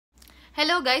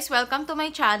Hello guys! Welcome to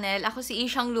my channel. Ako si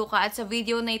Ishang Luca at sa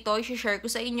video na ito, i-share ko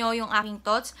sa inyo yung aking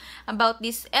thoughts about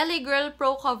this LA Girl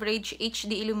Pro Coverage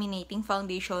HD Illuminating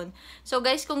Foundation. So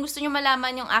guys, kung gusto nyo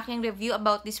malaman yung aking review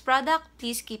about this product,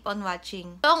 please keep on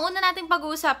watching. So ang una nating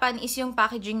pag-uusapan is yung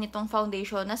packaging nitong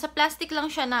foundation. Nasa plastic lang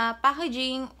siya na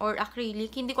packaging or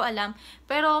acrylic, hindi ko alam.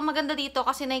 Pero maganda dito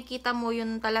kasi nakikita mo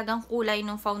yung talagang kulay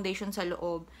ng foundation sa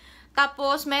loob.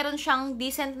 Tapos meron siyang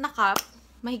decent na cap.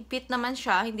 Mahigpit naman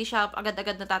siya, hindi siya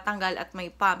agad-agad natatanggal at may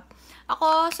pump.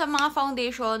 Ako, sa mga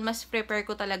foundation, mas prepare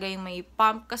ko talaga yung may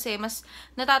pump kasi mas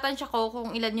natatansya ko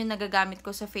kung ilan yung nagagamit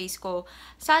ko sa face ko.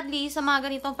 Sadly, sa mga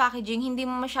ganitong packaging, hindi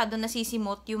mo masyado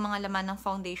nasisimot yung mga laman ng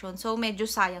foundation. So, medyo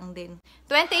sayang din.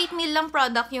 28ml lang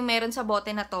product yung meron sa bote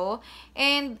na to.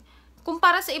 And,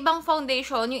 kumpara sa ibang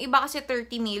foundation, yung iba kasi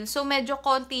 30ml. So, medyo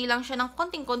konti lang siya ng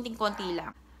konting-konting-konti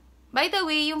lang. By the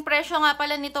way, yung presyo nga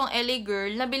pala nitong LA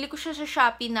Girl, nabili ko siya sa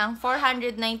Shopee ng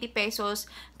 490 pesos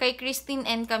kay Christine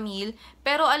and Camille.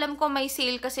 Pero alam ko may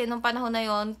sale kasi nung panahon na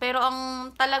yon. Pero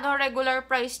ang talagang regular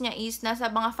price niya is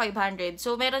nasa mga 500.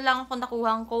 So, meron lang akong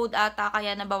nakuhang code ata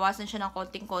kaya nabawasan siya ng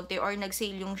konting-konti or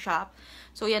nag-sale yung shop.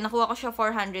 So, yan, nakuha ko siya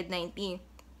 490.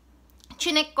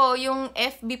 Chinek ko yung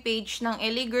FB page ng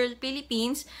LA Girl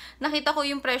Philippines. Nakita ko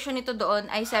yung presyo nito doon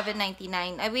ay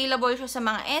 $7.99. Available siya sa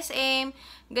mga SM,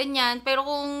 ganyan. Pero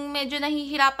kung medyo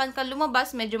nahihirapan ka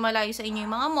lumabas, medyo malayo sa inyo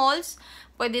yung mga malls,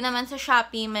 pwede naman sa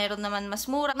Shopee, meron naman mas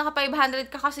mura. Naka 500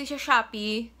 ka kasi sa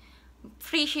Shopee,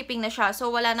 free shipping na siya.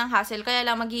 So, wala nang hassle. Kaya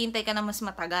lang maghihintay ka na mas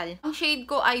matagal. Ang shade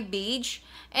ko ay beige.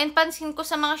 And pansin ko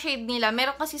sa mga shade nila,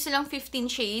 meron kasi silang 15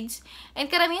 shades. And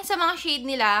karamihan sa mga shade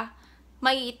nila,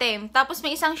 may itim. Tapos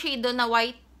may isang shade doon na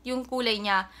white yung kulay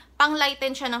niya.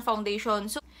 Pang-lighten siya ng foundation.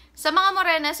 So, sa mga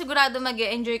morena, sigurado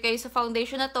mag-e-enjoy kayo sa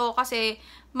foundation na to kasi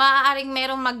maaaring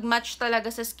merong mag-match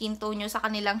talaga sa skin tone nyo sa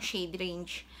kanilang shade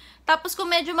range. Tapos kung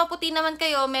medyo maputi naman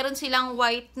kayo, meron silang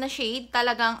white na shade,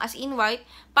 talagang as in white,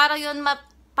 para yun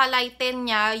mapalighten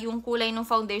niya yung kulay ng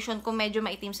foundation kung medyo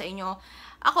maitim sa inyo.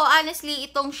 Ako, honestly,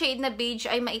 itong shade na beige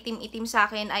ay maitim-itim sa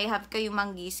akin. I have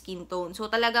kayumanggi skin tone. So,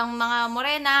 talagang mga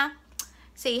morena,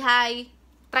 say hi,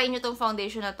 try nyo tong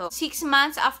foundation na to. 6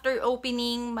 months after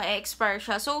opening, ma-expire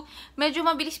siya. So, medyo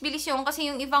mabilis-bilis yung kasi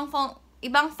yung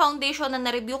ibang foundation na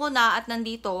na-review ko na at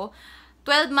nandito,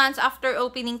 12 months after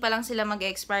opening pa lang sila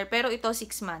mag-expire. Pero ito,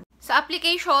 6 months. Sa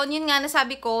application, yun nga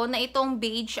nasabi ko na itong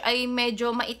beige ay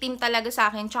medyo maitim talaga sa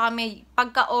akin. Tsaka may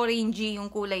pagka-orangey yung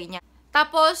kulay niya.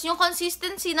 Tapos, yung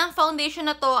consistency ng foundation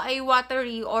na to ay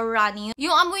watery or runny.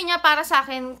 Yung amoy niya para sa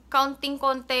akin,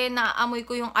 kaunting-konti na amoy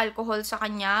ko yung alcohol sa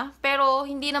kanya. Pero,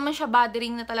 hindi naman siya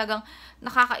bothering na talagang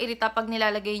nakakairita pag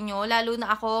nilalagay nyo. Lalo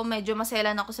na ako, medyo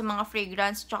maselan ako sa mga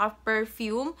fragrance tsaka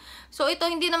perfume. So, ito,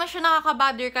 hindi naman siya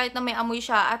nakaka-bother kahit na may amoy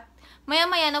siya. At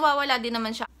maya-maya, nawawala din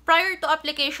naman siya. Prior to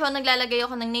application, naglalagay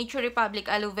ako ng Nature Republic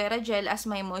Aloe Vera Gel as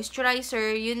my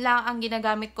moisturizer. Yun lang ang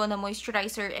ginagamit ko na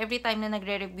moisturizer every time na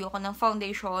nagre-review ako ng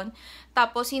foundation.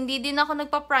 Tapos, hindi din ako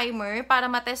nagpa-primer para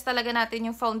matest talaga natin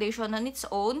yung foundation on its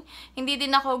own. Hindi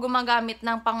din ako gumagamit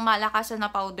ng pangmalakasan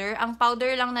na powder. Ang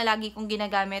powder lang na lagi kong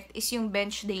ginagamit is yung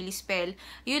Bench Daily Spell.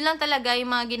 Yun lang talaga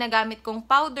yung mga ginagamit kong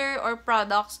powder or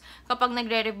products kapag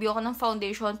nagre-review ako ng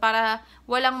foundation para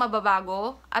walang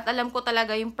mababago. At alam ko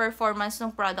talaga yung performance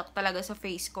ng product talaga sa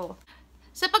face ko.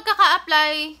 Sa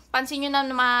pagkaka-apply, pansin nyo na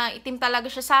maitim talaga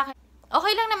siya sa akin.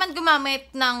 Okay lang naman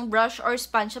gumamit ng brush or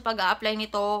sponge sa pag-a-apply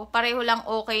nito. Pareho lang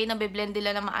okay, nabiblend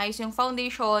nila na maayos yung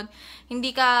foundation.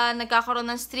 Hindi ka nagkakaroon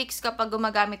ng streaks kapag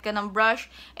gumagamit ka ng brush.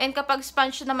 And kapag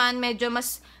sponge naman, medyo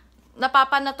mas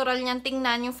napapanatural niyan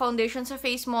tingnan yung foundation sa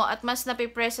face mo at mas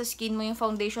napipress sa skin mo yung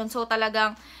foundation. So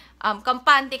talagang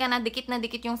kampante ka na dikit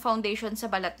yung foundation sa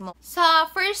balat mo. Sa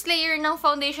first layer ng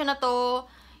foundation na to,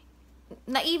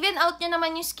 na-even out niya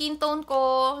naman yung skin tone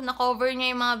ko, na-cover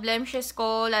niya yung mga blemishes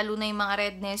ko, lalo na yung mga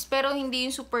redness, pero hindi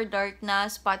yung super dark na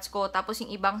spots ko, tapos yung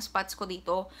ibang spots ko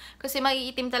dito. Kasi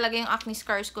maiitim talaga yung acne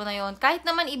scars ko na yon. Kahit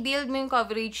naman i-build mo yung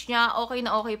coverage niya, okay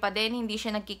na okay pa din, hindi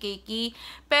siya nagkikiki.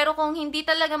 Pero kung hindi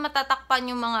talaga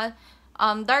matatakpan yung mga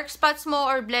dark spots mo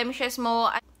or blemishes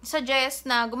mo, suggest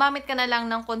na gumamit ka na lang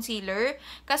ng concealer.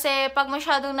 Kasi pag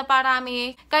masyadong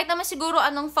naparami, kahit naman siguro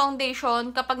anong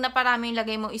foundation, kapag naparami yung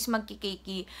lagay mo is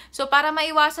magkikiki. So, para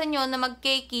maiwasan yon na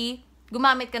magkiki,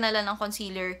 gumamit ka na lang ng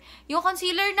concealer. Yung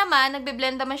concealer naman,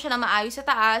 nagbe-blend naman siya na maayos sa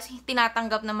taas,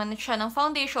 tinatanggap naman siya ng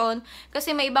foundation,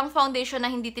 kasi may ibang foundation na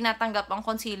hindi tinatanggap ang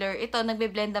concealer. Ito,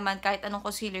 nagbe-blend naman kahit anong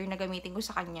concealer na gamitin ko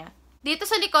sa kanya. Dito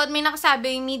sa likod, may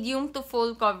nakasabing medium to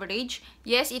full coverage.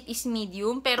 Yes, it is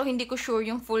medium, pero hindi ko sure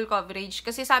yung full coverage.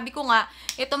 Kasi sabi ko nga,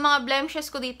 itong mga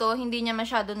blemishes ko dito, hindi niya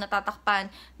masyado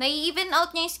natatakpan. Nai-even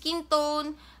out niya yung skin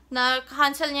tone,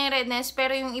 na-cancel niya yung redness,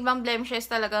 pero yung ibang blemishes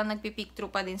talagang nagpipick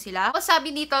through pa din sila. Tapos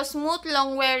sabi dito, smooth,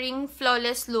 long-wearing,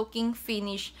 flawless-looking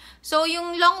finish. So,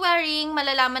 yung long-wearing,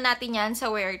 malalaman natin yan sa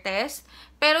wear test.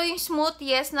 Pero yung smooth,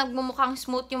 yes, nagmumukhang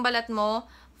smooth yung balat mo.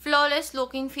 Flawless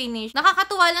looking finish.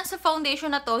 Nakakatuwa lang sa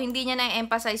foundation na to, hindi niya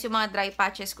na-emphasize yung mga dry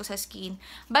patches ko sa skin.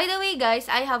 By the way guys,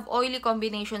 I have oily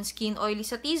combination skin. Oily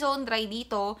sa T-zone, dry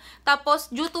dito.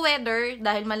 Tapos, due to weather,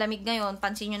 dahil malamig ngayon,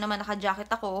 pansin nyo naman naka-jacket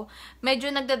ako,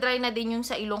 medyo nagda-dry na din yung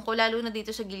sa ilong ko, lalo na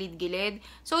dito sa gilid-gilid.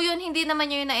 So yun, hindi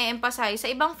naman yun na-emphasize. Sa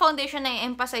ibang foundation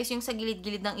na-emphasize yung sa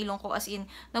gilid-gilid ng ilong ko, as in,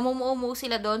 namumuo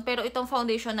sila doon, pero itong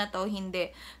foundation na to, hindi.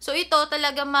 So ito,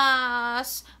 talaga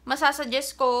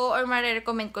masasuggest ko or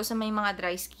marirecommend ko sa may mga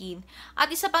dry skin. At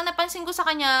isa pang napansin ko sa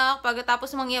kanya,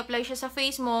 pagkatapos mong i-apply siya sa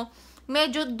face mo,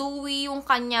 medyo dewy yung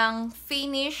kanyang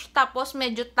finish, tapos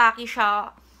medyo tacky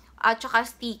siya, at saka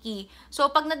sticky. So,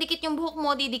 pag nadikit yung buhok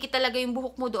mo, didikit talaga yung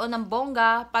buhok mo doon ng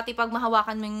bongga, pati pag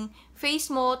mahawakan mo yung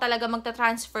face mo, talaga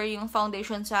magta-transfer yung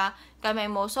foundation sa kamay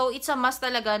mo. So, it's a must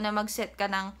talaga na mag-set ka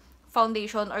ng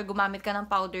foundation or gumamit ka ng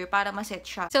powder para ma-set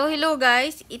siya. So, hello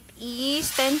guys! It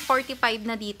is 10:45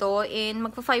 na dito and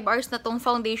magpa 5 hours na tong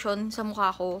foundation sa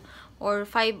mukha ko or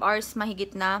 5 hours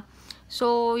mahigit na.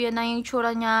 So, yan na yung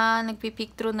tsura niya.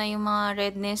 Nagpipick through na yung mga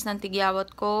redness ng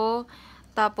tigyawat ko.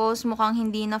 Tapos, mukhang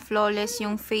hindi na flawless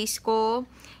yung face ko.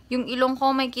 Yung ilong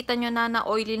ko, may kita nyo na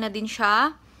oily na din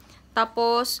siya.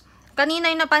 Tapos,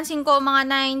 kanina yung napansin ko, mga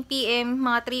 9 PM,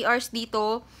 mga 3 hours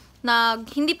dito,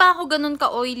 hindi pa ako ganun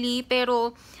ka-oily,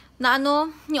 pero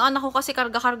yung anak ko kasi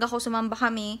karga-karga ko, sumamba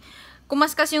kami.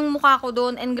 Kumaskas yung mukha ko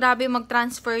doon and grabe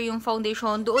mag-transfer yung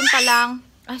foundation. Doon pa lang,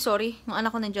 yung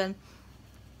anak ko nandyan.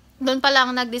 Doon pa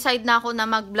lang, nag-decide na ako na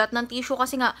mag-blot ng tissue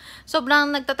kasi nga, sobrang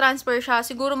nagta-transfer siya.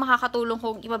 Siguro makakatulong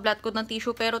kung ipa-blot ko ng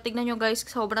tissue, pero tignan nyo guys,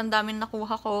 sobrang dami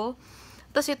nakuha ko.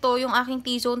 Tapos ito, yung aking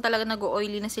T-zone talaga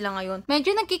nag-oily na sila ngayon.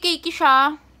 Medyo nagkikakey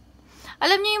siya.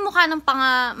 Alam niyo yung mukha ng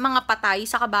mga patay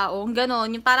sa kabaong,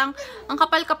 ganon. Yung parang, ang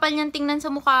kapal-kapal niyan tingnan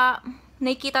sa mukha.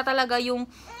 Nakikita talaga yung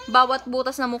bawat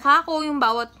butas na mukha ko, yung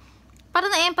bawat, parang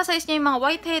na-emphasize niya yung mga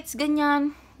whiteheads,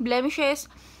 ganyan, blemishes.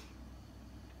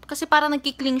 Kasi parang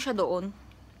nagkikling siya doon.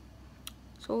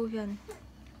 So, yan.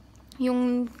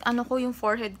 Yung, yung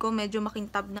forehead ko, medyo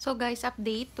makintab na. So, guys,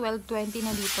 update, 12:20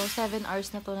 na dito. 7 hours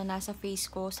na to na nasa face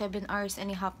ko. 7 hours and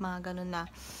a half, mga ganun na.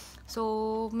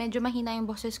 So, medyo mahina yung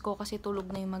boses ko kasi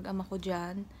tulog na yung mag-ama ko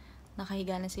dyan.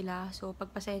 Nakahiga na sila. So,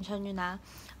 pagpasensya nyo na.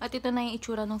 At ito na yung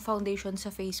itsura ng foundation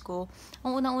sa face ko.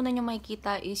 Ang unang-una nyo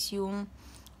makikita is yung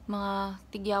mga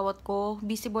tigyawat ko.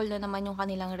 Visible na naman yung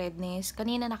kanilang redness.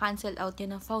 Kanina na-cancel out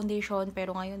yun ng foundation,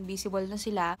 pero ngayon visible na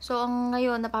sila. So,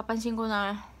 ngayon, napapansin ko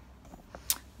na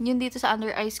yun dito sa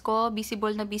under eyes ko,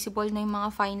 visible na yung mga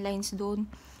fine lines dun.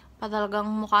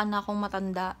 Talagang mukha na akong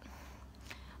matanda.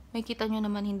 May kita nyo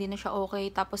naman, hindi na siya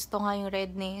okay. Tapos, ito nga yung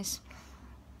redness.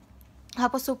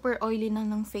 Tapos, super oily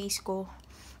ng face ko.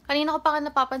 Kanina ko pa nga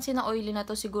napapansin na oily na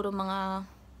to. Siguro mga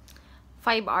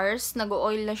 5 hours.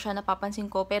 Nag-oil na siya, napapansin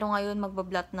ko. Pero ngayon,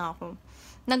 magbablot na ako.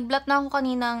 Nag-blot na ako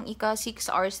kaninang 6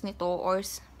 hours nito. Or,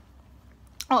 6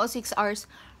 hours.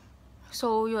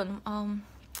 So, yun.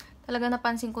 Talaga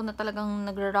napansin ko na talagang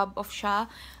nag-rub off siya.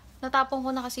 Natapon ko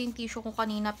na kasi yung tissue ko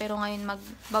kanina, pero ngayon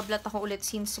magbablat ako ulit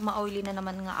since ma-oily na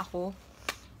naman nga ako.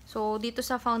 So, dito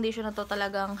sa foundation na to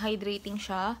talagang hydrating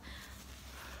siya.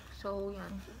 So,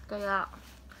 yan. Kaya,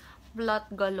 blot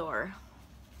galore.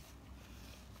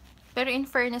 Pero in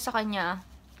fairness sa kanya,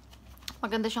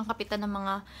 maganda siyang kapitan ng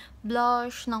mga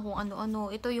blush, ng kung ano-ano.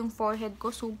 Ito yung forehead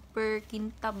ko, super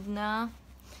kintab na.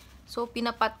 So,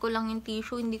 pinapat ko lang yung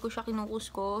tissue, hindi ko siya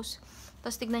kinukuskus.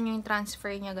 Tapos, tignan nyo yung transfer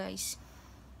niya, guys.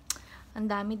 Ang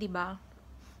dami, diba?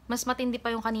 Mas matindi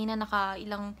pa yung kanina,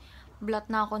 nakailang blot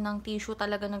na ako ng tissue,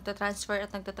 talaga nagtatransfer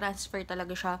at nagtatransfer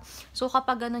talaga siya. So,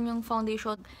 kapag ganun yung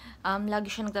foundation, lagi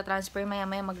siya nagtatransfer,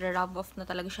 maya-maya magra-rub off na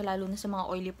talaga siya, lalo na sa mga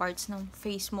oily parts ng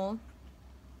face mo.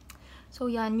 So,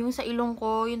 yan. Yung sa ilong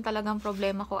ko, yun talagang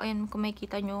problema ko. Ayan, kung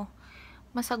makikita nyo,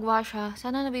 masagwa siya.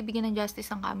 Sana nabibigyan ng justice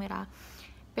ang camera.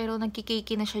 Pero,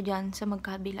 nagkikiki na siya dyan sa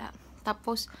magkabila.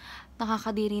 Tapos,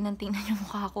 nakakadiri ng tingnan yung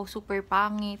mukha ko. Super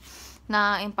pangit.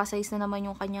 Na-emphasize na naman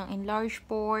yung kanyang enlarged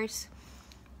pores.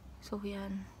 So,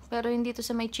 yan. Pero, hindi to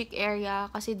sa may cheek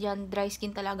area. Kasi dyan, dry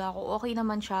skin talaga ako. Okay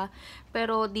naman siya.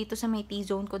 Pero, dito sa may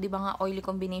T-zone ko, di ba nga, oily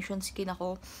combination skin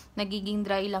ako. Nagiging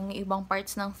dry lang yung ibang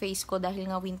parts ng face ko dahil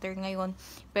nga winter ngayon.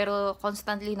 Pero,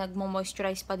 constantly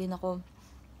nagmo-moisturize pa din ako.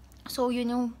 So, yun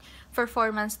yung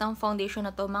performance ng foundation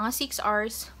na to. Mga 6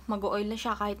 hours, mag-oil na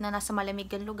siya kahit na nasa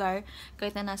malamig kang lugar,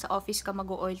 kahit na nasa office ka,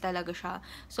 mag-oil talaga siya.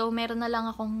 So, meron na lang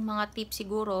akong mga tips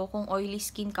siguro kung oily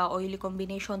skin ka, oily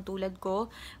combination tulad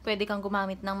ko. Pwede kang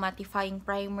gumamit ng mattifying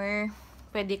primer,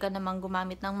 pwede ka namang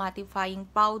gumamit ng mattifying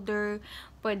powder,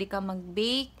 pwede kang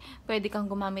mag-bake, pwede kang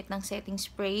gumamit ng setting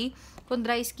spray. Kung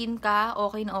dry skin ka,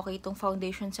 okay na okay itong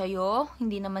foundation sa'yo.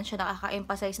 Hindi naman siya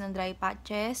nakaka-emphasize ng dry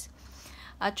patches.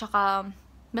 At saka,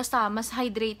 basta, mas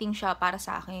hydrating siya para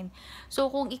sa akin. So,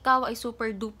 kung ikaw ay super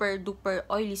duper duper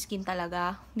oily skin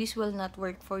talaga, this will not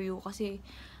work for you. Kasi,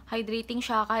 hydrating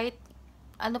siya kahit,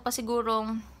 ano pa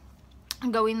sigurong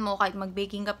gawin mo, kahit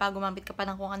mag-baking ka pa, gumamit ka pa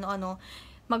ng kung ano-ano,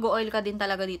 mag-oil ka din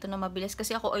talaga dito na mabilis.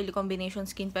 Kasi ako oily combination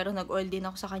skin, pero nag-oil din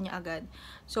ako sa kanya agad.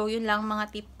 So, yun lang mga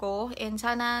tip ko. And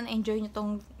sana enjoy nyo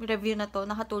tong review na to,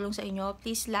 nakatulong sa inyo.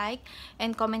 Please like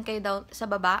and comment kayo down sa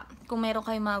baba. Kung meron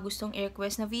kayong mga gustong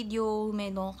i-request na video,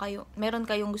 meron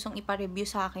kayong gustong ipa-review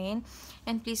sa akin.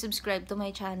 And please subscribe to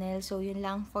my channel. So, yun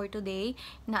lang for today.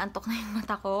 Naantok na yung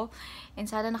mata ko. And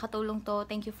sana nakatulong to.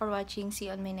 Thank you for watching.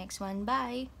 See you on my next one.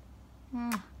 Bye!